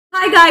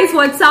Hi guys,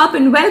 what's up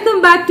and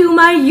welcome back to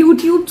my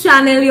YouTube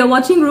channel. You're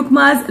watching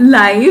Rukma's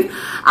live.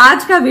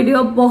 आज का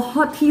video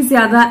बहुत ही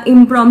ज़्यादा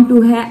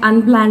impromptu है,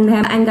 unplanned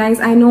है. And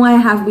guys, I know I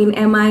have been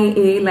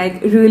MIA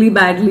like really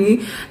badly.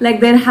 Like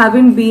there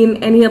haven't been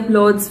any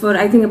uploads for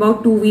I think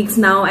about 2 weeks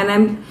now,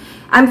 and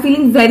I'm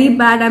feeling very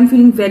bad. I'm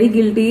feeling very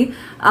guilty.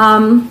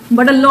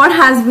 But a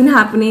lot has been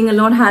happening. A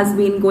lot has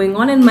been going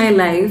on in my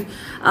life.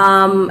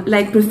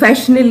 Like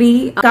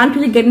professionally, I can't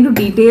really get into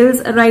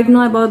details right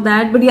now about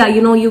that, but yeah,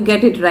 you know, you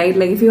get it right.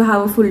 Like if you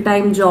have a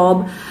full-time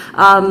job,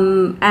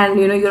 and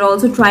you know, you're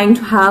also trying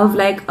to have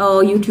like a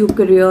YouTube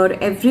career,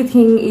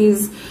 everything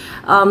is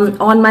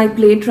on my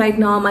plate right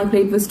now. My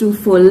plate was too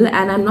full,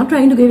 and I'm not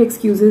trying to give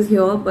excuses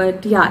here,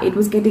 but yeah, it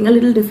was getting a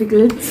little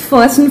difficult.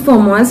 First and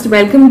foremost,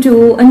 welcome to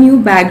a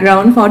new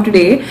background for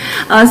today.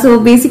 So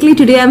basically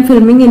today I'm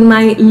filming in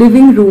my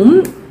living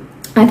room.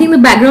 I think the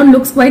background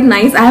looks quite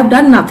nice. I have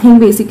done nothing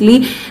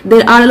basically.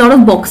 There are a lot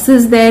of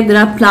boxes there. There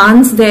are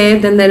plants there.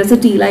 Then there is a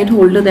tea light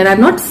holder there. I have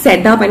not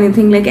set up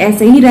anything. Like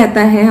ऐसे ही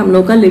रहता है हम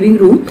लोग का living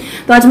room.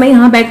 तो आज मैं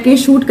यहाँ बैठ के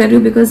shoot कर रही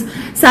हूँ because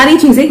सारी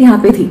चीजें यहाँ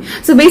पे थी.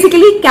 So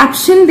basically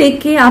caption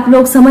देख के आप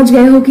लोग समझ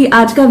गए हो कि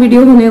आज का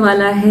वीडियो होने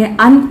वाला है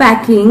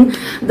unpacking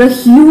the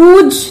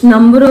huge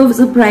number of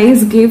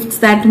surprise gifts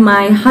that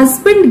my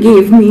husband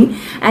gave me.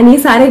 And ये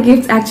सारे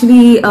gifts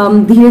actually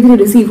धीरे-धीरे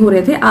receive हो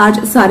रहे थे.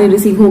 आज सारे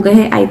receive हो गए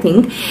हैं I think.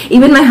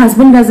 Even my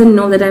husband doesn't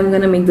know that I'm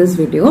gonna make this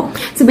video.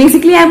 So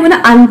basically I'm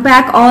gonna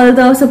unpack all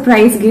the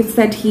surprise gifts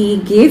that he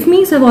gave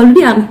me. So I've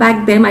already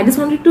unpacked them. I just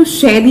wanted to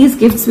share these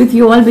gifts with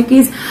you all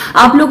because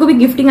आप लोगों को भी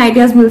gifting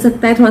ideas मिल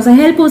सकता है, थोड़ा सा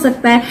help हो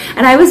सकता है.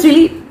 And I was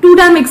really too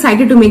damn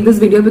excited to make this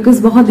video because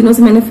बहुत दिनों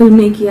से मैंने film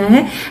नहीं किया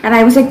है. And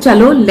I was like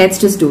चलो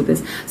let's just do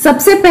this.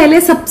 सबसे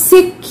पहले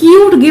सबसे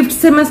cute gift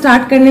से मैं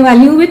start करने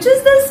वाली हूँ, which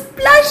is this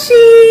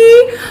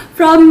plushie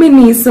from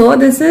Mini. So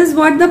this is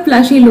what the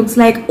plushie looks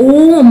like.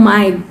 Oh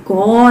my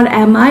god,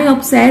 am I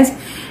obsessed?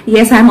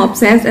 Yes, I'm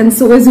obsessed, and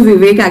so is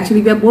Vivek.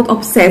 Actually, we are both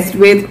obsessed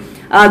with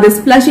this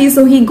plushie.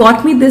 So he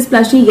got me this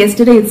plushie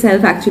yesterday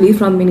itself actually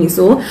from Mini.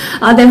 So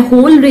their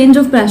whole range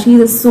of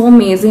plushies is so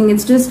amazing.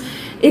 It's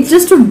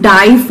just to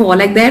die for.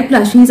 Like their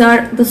plushies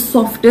are the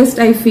softest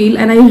I feel,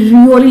 and I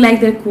really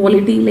like their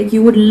quality. Like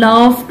you would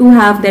love to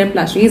have their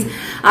plushies.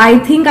 I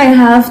think I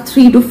have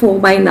 3 to 4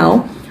 by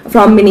now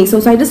from Mini. So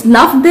I just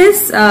love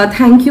this.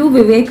 Thank you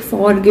Vivek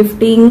for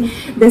gifting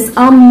this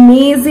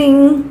amazing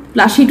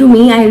plushie to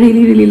me. I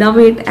really love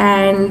it.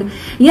 And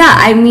yeah,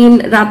 I mean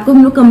रात को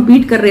हम लोग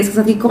compete कर रहे हैं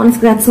इसके साथ कि कौन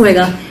scratch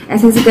होएगा,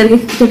 ऐसे ऐसे करके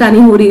चटानी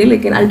हो रही है,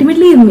 लेकिन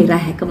ultimately ये मेरा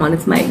है. Come on,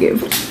 it's my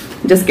gift.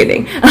 Just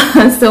kidding.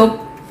 So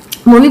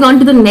moving on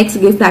to the next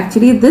gift,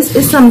 actually this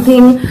is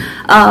something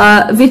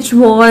which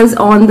was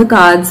on the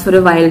cards for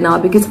a while now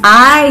because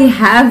I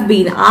have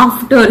been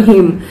after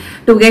him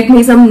to get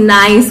me some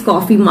nice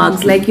coffee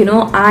mugs. Like, you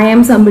know, I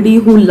am somebody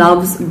who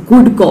loves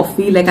good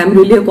coffee. Like I'm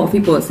really a coffee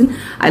person.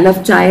 I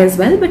love chai as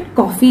well, but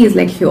coffee is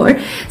like here.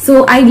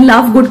 So I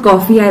love good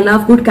coffee. I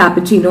love good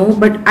cappuccino,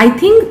 but I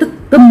think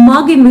the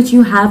mug in which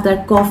you have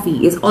that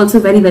coffee is also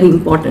very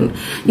important.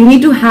 You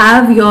need to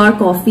have your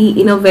coffee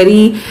in a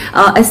very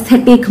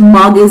aesthetic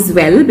mug as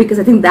well, because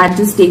I think that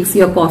just takes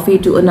your coffee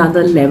to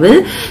another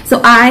level. So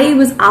I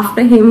was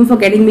after him for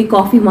getting me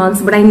coffee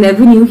mugs, but I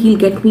never knew he'll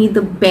get me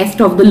the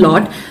best of the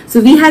lot. So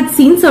we had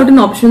seen certain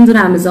options on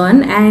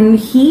Amazon, and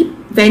he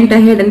went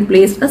ahead and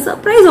placed a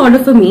surprise order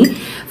for me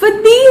for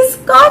these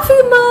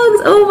coffee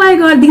mugs. Oh my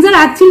god, these are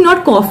actually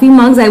not coffee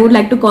mugs. I would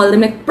like to call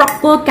them like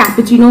proper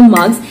cappuccino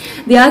mugs.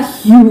 They are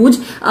huge.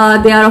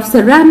 They are of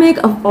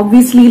ceramic,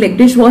 obviously like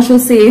dishwasher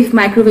safe,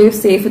 microwave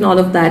safe, and all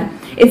of that.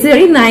 It's a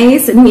very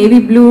nice navy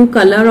blue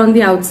color on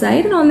the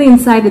outside, and on the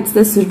inside it's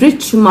this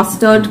rich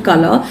mustard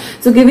color,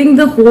 so giving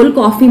the whole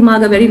coffee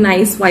mug a very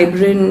nice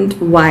vibrant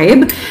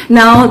vibe.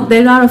 Now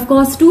there are of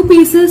course 2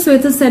 pieces, so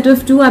it's a set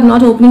of 2. I'm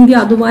not opening the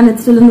other one,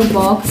 it's still in the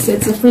box.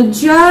 It's a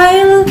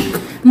fragile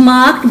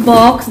marked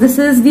box. This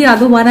is the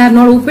other one. I have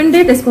not opened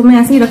it. इसको मैं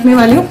ऐसे ही रखने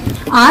वाली हूँ.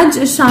 आज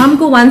शाम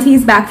को once he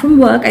is back from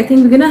work, I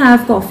think we're gonna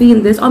have coffee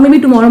in this, or maybe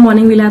tomorrow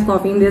morning we'll have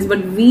coffee in this.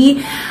 But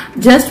we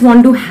just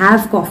want to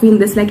have coffee in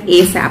this like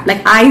ASAP.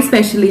 Like I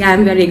especially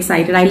am very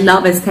excited. I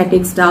love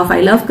aesthetic stuff.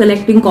 I love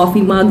collecting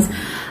coffee mugs.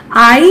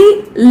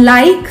 I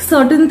like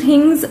certain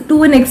things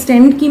to an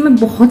extent कि मैं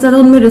बहुत ज़्यादा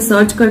उनमें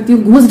research करती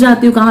हूँ, घुस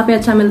जाती हूँ कहाँ पे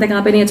अच्छा मिलता है,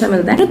 कहाँ पे नहीं अच्छा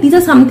मिलता है. These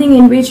are something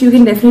in which you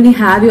can definitely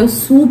have your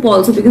soup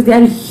also because they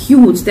are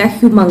huge, they are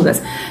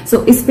humongous.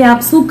 So इस पे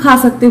आप soup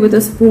खा सकते हो with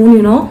a spoon,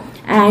 you know.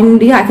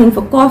 And yeah, I think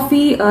for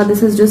coffee,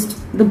 this is just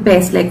the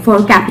best, like for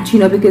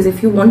cappuccino, because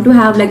if you want to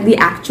have like the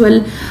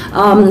actual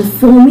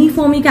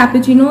foamy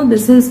cappuccino,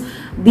 this is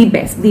the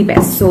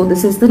best. So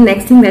this is the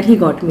next thing that he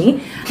got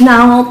me.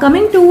 Now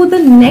coming to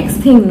the next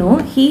thing, no,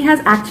 he has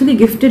actually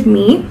gifted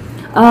me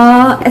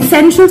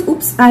essentials.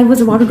 Oops, I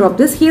was about to drop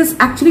this. He has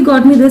actually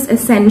got me this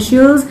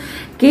essentials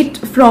kit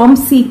from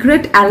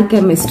Secret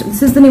Alchemist.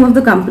 This is the name of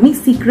the company,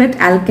 Secret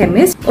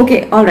Alchemist.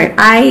 Okay, all right,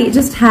 I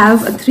just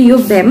have 3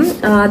 of them.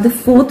 The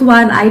 4th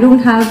one I don't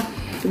have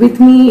with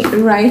me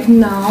right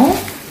now.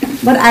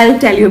 but I'll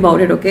tell you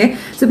about it, okay?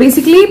 So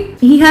basically,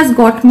 he has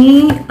got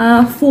me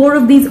 4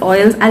 of these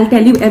oils. I'll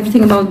tell you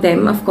everything about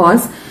them, of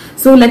course.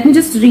 So let me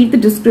just read the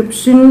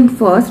description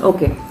first.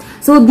 Okay.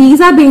 So these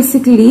are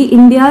basically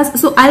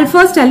India's, so I'll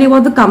first tell you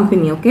about the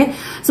company, okay?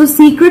 So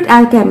Secret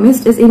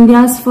Alchemist is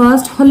India's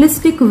first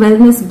holistic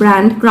wellness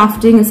brand,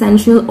 crafting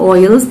essential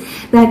oils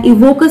that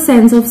evoke a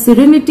sense of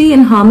serenity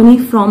and harmony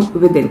from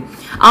within.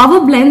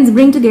 Our blends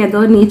bring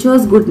together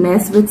nature's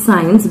goodness with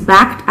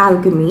science-backed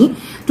alchemy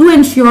to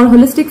ensure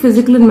holistic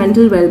physical and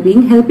mental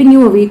well-being, helping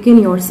you awaken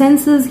your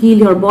senses, heal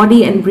your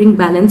body, and bring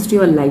balance to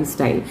your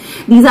lifestyle.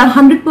 These are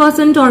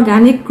 100%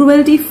 organic,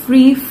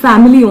 cruelty-free,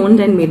 family-owned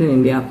and made in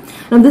India.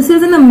 Now this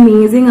is an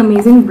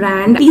amazing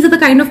brand. These are the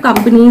kind of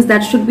companies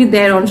that should be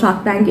there on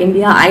Shark Tank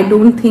India. I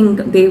don't think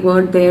they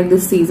were there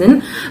this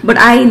season, but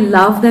I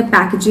love their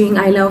packaging,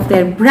 I love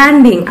their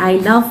branding, I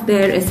love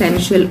their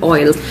essential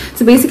oils.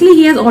 So basically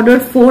he has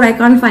ordered 4. I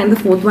can't find the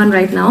 4th one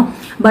right now,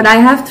 but I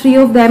have 3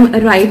 of them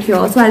right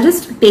here. So I'll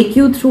just take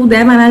you through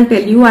them and I'll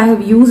tell you I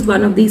have used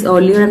one of these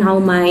earlier and how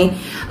my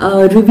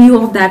review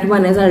of that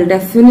one is. I'll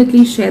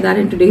definitely share that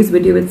in today's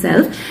video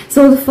itself.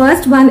 So the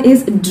first one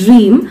is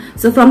Dream.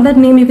 So from that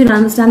name you can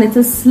understand it's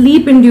a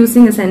sleep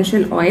inducing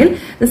essential oil.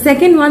 The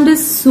second one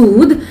is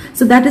Soothe.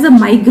 So that is a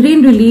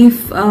migraine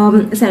relief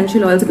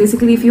essential oil. So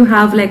basically if you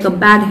have like a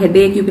bad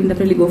headache, you can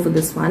definitely go for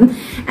this one.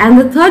 And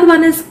the third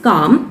one is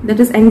Calm. That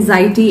is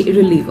anxiety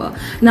reliever.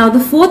 Now the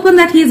 4th one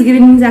that he is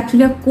giving me is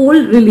actually a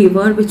cold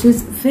reliever, which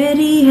is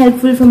very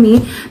helpful for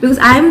me because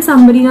I am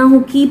somebody now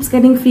who keeps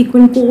getting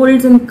frequent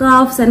colds and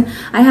coughs, and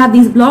I have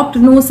these blocked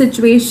nose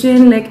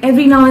situation like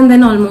every now and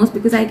then almost,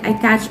 because I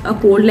catch a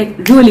cold like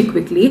really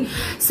quickly.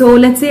 So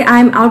let's say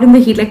I'm out in the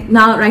heat, like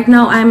right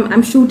now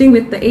I'm shooting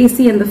with the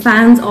AC and the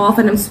fans off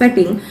and I'm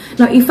sweating.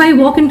 Now if I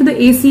walk into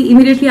the AC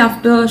immediately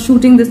after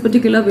shooting this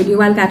particular video,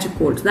 I'll catch a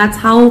cold. So that's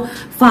how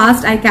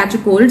fast I catch a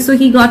cold. So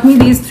he got me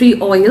these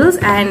 3 oils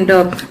and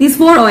these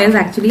 4 oils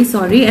actually,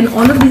 sorry, and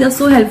all of these are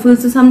so helpful.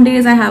 So some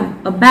days I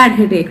have a bad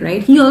headache,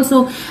 right? He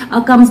also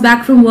comes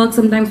back from work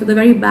sometimes with a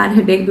very bad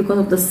headache because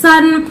of the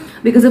sun,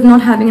 because of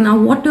not having enough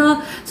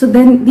water. So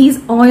then these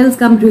oils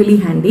come really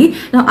handy.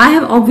 Now I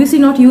have obviously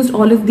not used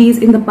all of these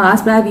in the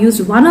past, but I've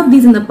used one of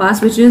these in the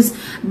past, which is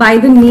by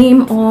the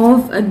name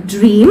of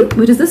Dream,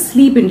 which is a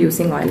sleep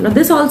inducing oil. Now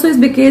this also is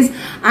because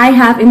I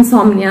have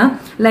insomnia.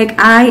 Like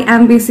I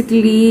am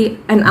basically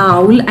an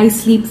owl. I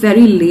sleep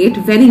very late,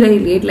 very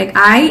late. Like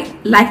I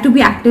like to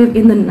be active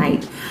in the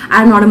night.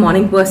 I'm not a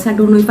morning person. I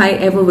don't know if I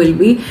ever will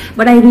be,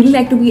 but I really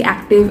like to be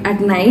active at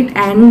night.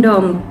 And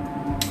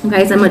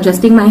guys, I'm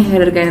adjusting my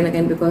hair again and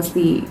again because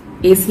the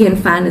AC and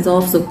fan is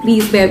off, so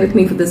please bear with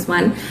me for this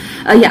one.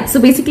 Yeah, so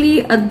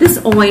basically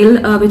this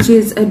oil which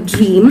is a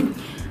Dream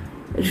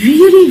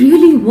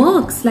really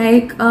works.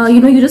 Like you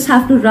know, you just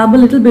have to rub a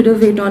little bit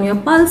of it on your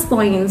pulse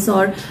points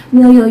or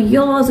near your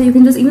ears, or you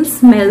can just even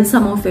smell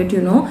some of it,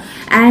 you know.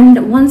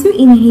 And once you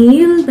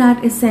inhale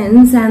that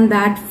essence and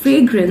that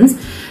fragrance,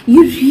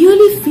 you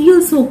really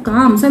feel so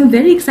calm. So I'm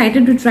very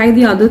excited to try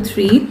the other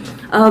 3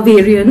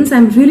 variants.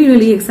 I'm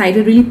really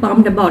excited, really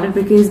pumped about it,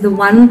 because the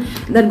one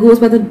that goes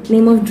by the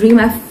name of Dream,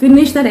 I've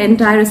finished that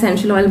entire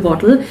essential oil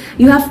bottle.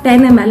 You have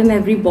 10 ml in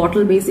every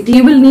bottle basically.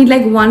 You will need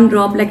like 1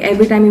 drop like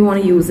every time you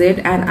want to use it,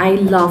 and I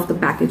love the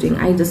packaging.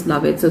 I just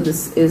love it. So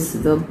this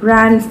is the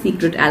brand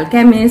Secret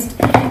Alchemist,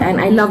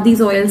 and I love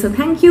these oils. So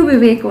thank you,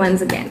 Vivek,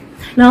 once again.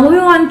 Now moving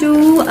on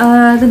to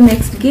the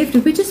next gift,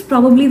 which is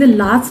probably the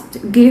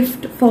last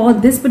gift for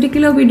this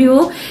particular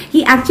video.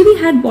 He actually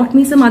had bought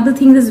me some other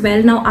things as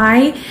well. Now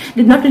I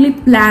did not really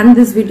plan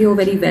this video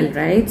very well,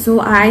 right?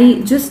 So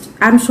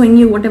I'm showing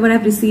you whatever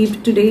I've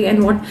received today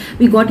and what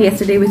we got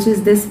yesterday, which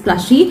is this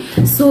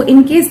plushie. So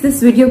in case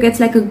this video gets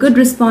like a good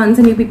response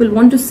and you people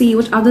want to see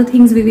what other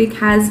things Vivek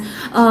has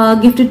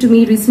gifted to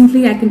me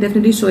recently, I can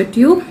definitely show it to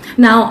you.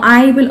 Now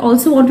I will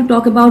also want to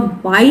talk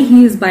about why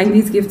he is buying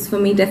these gifts for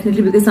me,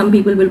 definitely, because some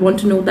people will want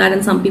to know that,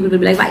 and some people will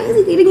be like, why is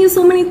he getting you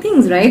so many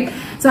things, right?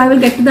 So I will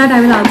get to that. I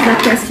will answer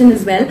that question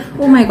as well.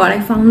 Oh my god, I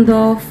found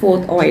the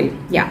 4th oil.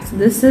 Yeah, so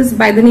this is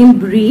by the name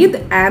Breathe,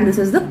 and this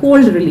is the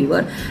cold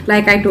reliever.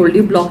 Like I told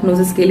you, block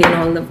noses के लिए and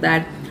all of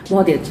that.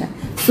 बहुत ही अच्छा.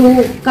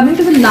 So coming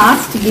to the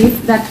last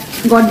gift that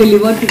got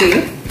delivered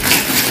today,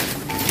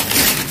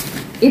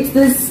 it's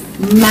this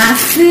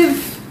massive,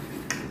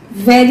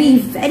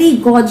 very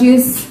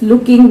gorgeous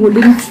looking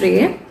wooden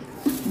tray.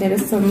 There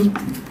is some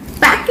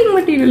packing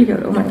material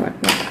here. Oh my god.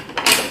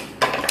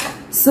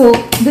 So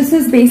this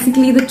is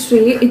basically the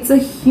tray. It's a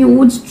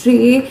huge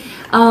tray.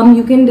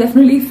 You can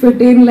definitely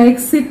fit in like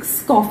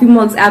 6 coffee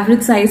mugs,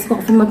 average size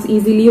coffee mugs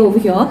easily over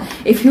here.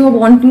 If you are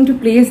wanting to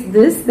place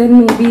this,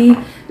 then maybe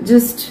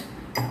just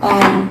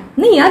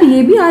नहीं यार,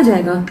 ये भी आ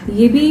जाएगा,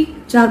 ये भी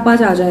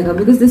 4-5 आ जाएगा,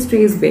 because this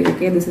tray is big.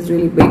 Okay, this is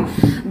really big.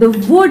 The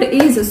wood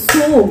is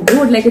so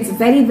good, like it's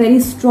very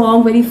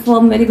strong, very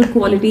firm, very good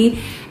quality.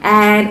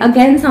 And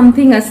again,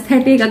 something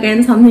aesthetic,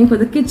 again something for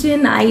the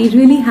kitchen. I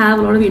really have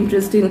a lot of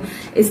interest in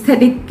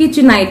aesthetic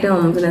kitchen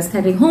items and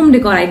aesthetic home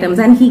decor items,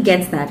 and he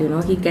gets that, you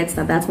know, he gets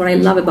that. That's what I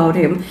love about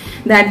him,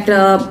 that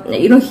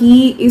you know,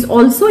 he is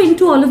also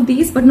into all of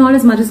these, but not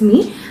as much as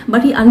me,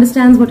 but he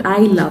understands what I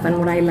love and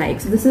what I like.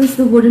 So this is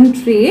the wooden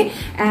tray,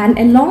 and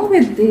along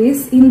with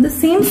this, in the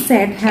same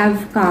set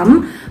have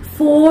come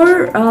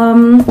 4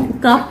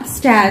 cup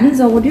stands,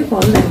 or what do you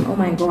call them? Oh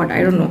my god,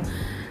 I don't know.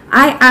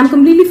 I am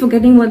completely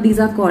forgetting what these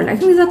are called. I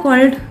think these are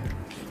called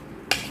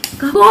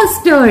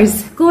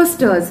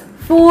coasters.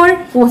 4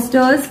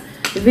 coasters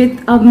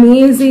with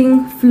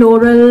amazing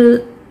floral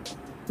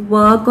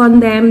work on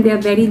them. They are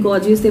very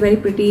gorgeous, they're very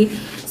pretty.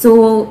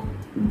 So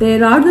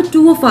there are the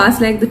 2 of us,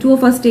 like the 2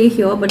 of us stay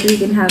here, but we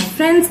can have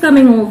friends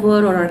coming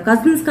over, or our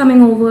cousins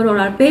coming over, or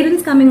our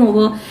parents coming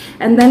over,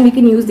 and then we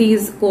can use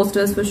these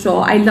coasters for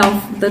sure. I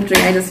love the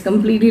tray, I just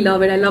completely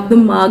love it. I love the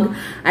mug,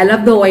 I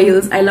love the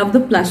oils, I love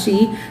the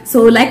plushie.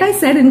 So like I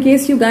said, in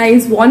case you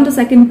guys want a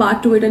second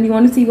part to it and you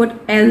want to see what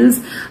else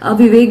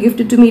Vivek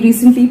gifted to me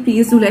recently,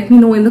 please do let me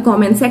know in the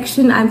comment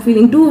section. I'm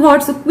feeling too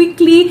hot, so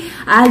quickly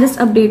I'll just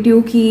update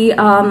you ki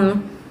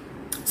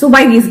so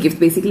why these gifts,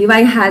 basically,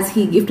 why has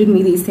he gifted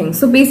me these things?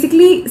 So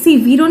basically, see,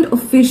 we don't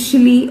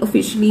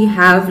officially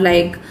have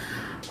like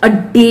a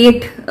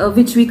date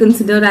which we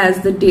consider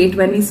as the date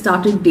when we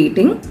started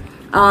dating.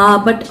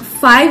 But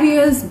 5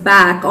 years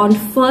back, on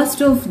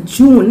 1st of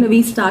June,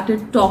 we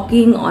started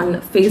talking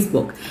on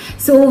Facebook.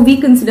 So we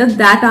consider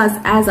that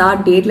as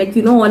our date. Like,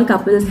 you know, all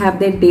couples have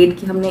their date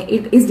कि हमने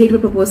इस date पे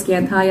propose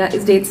किया था, या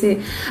इस date से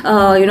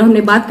you know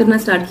हमने बात करना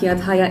start किया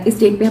था, या इस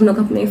date पे हम लोग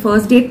अपने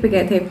first date पे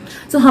गए थे.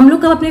 So हम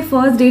लोग कब अपने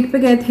first date पे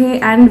गए थे,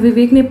 and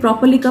विवेक ने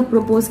properly कब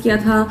propose किया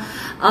था?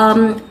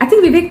 I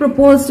think Vivek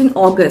proposed in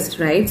August,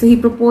 right? So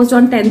he proposed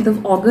on 10th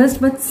of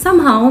August, but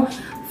somehow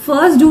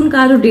 1st June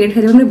का जो डेट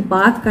है, जब हमने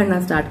बात करना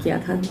स्टार्ट किया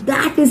था,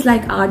 that is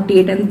like our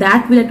date, and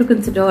that we have to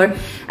consider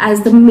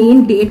as the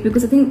main date,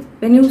 because I think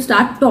when you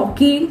start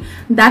talking,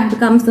 that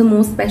becomes the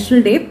most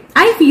special day.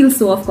 I feel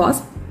so, of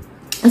course.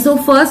 So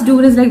 1st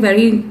June is like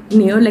very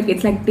near, like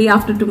it's like day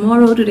after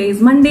tomorrow. Today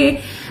is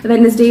Monday,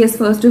 Wednesday is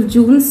 1st of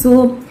June.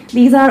 So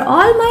these are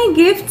all my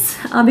gifts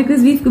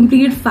because we've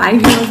completed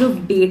 5 years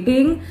of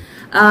dating.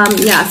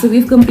 Yeah, so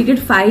we've completed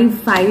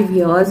five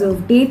years of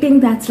dating.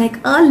 That's like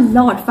a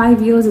lot.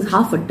 5 years is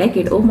half a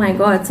decade. Oh my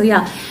god. So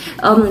yeah,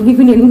 we've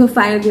been dating for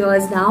 5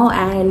 years now,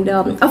 and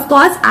of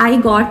course I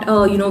got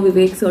you know,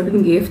 Vivek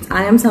certain gifts.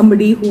 I am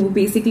somebody who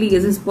basically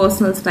is his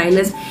personal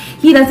stylist.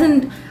 He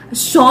doesn't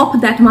shop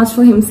that much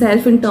for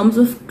himself in terms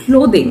of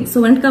clothing.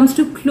 So when it comes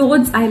to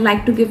clothes, I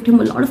like to gift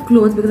him a lot of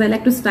clothes because I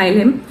like to style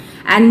him.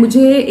 And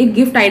मुझे एक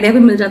gift idea भी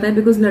मिल जाता है,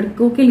 because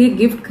लड़कों के लिए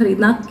gift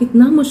खरीदना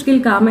कितना मुश्किल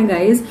काम है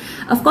guys.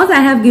 Of course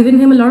I have given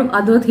him a lot of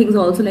other things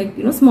also, like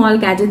you know small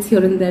gadgets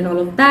here and there, all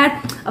of that.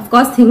 Of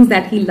course things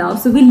that he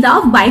loves. So we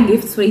love buying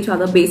gifts for each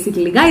other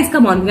basically. Guys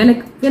come on, we are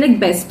like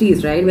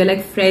besties, right? We're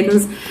like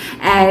friends,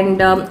 and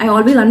I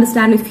always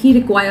understand if he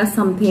requires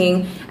something,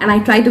 and I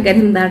try to get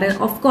him that.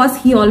 And of course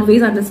he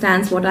always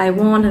understands what I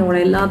want and what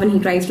I love, and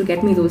he tries to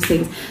get me those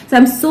things. So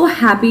I'm so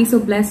happy, so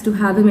blessed to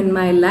have him in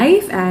my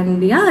life.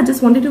 And yeah, I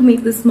just wanted to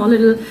make this small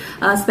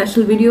little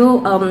special video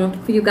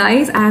for you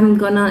guys. I'm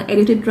gonna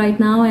edit it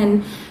right now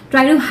and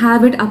try to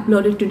have it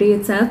uploaded today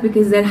itself,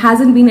 because there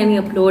hasn't been any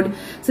upload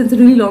since a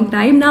really long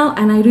time now,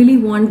 and I really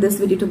want this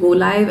video to go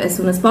live as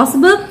soon as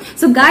possible.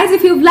 So guys,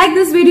 if you've liked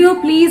this video,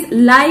 please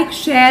like,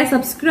 share,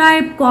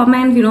 subscribe,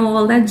 comment, you know,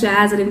 all that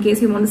jazz. And in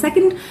case you want a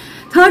second,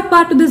 third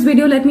part to this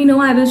video, let me know.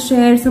 I will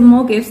share some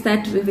more gifts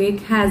that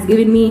Vivek has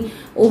given me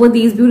over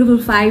these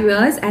beautiful 5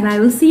 years, and I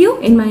will see you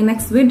in my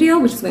next video,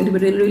 which is going to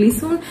be really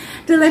soon.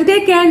 Till then,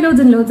 take care,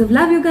 loads and loads of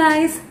love, you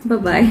guys.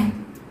 Bye bye.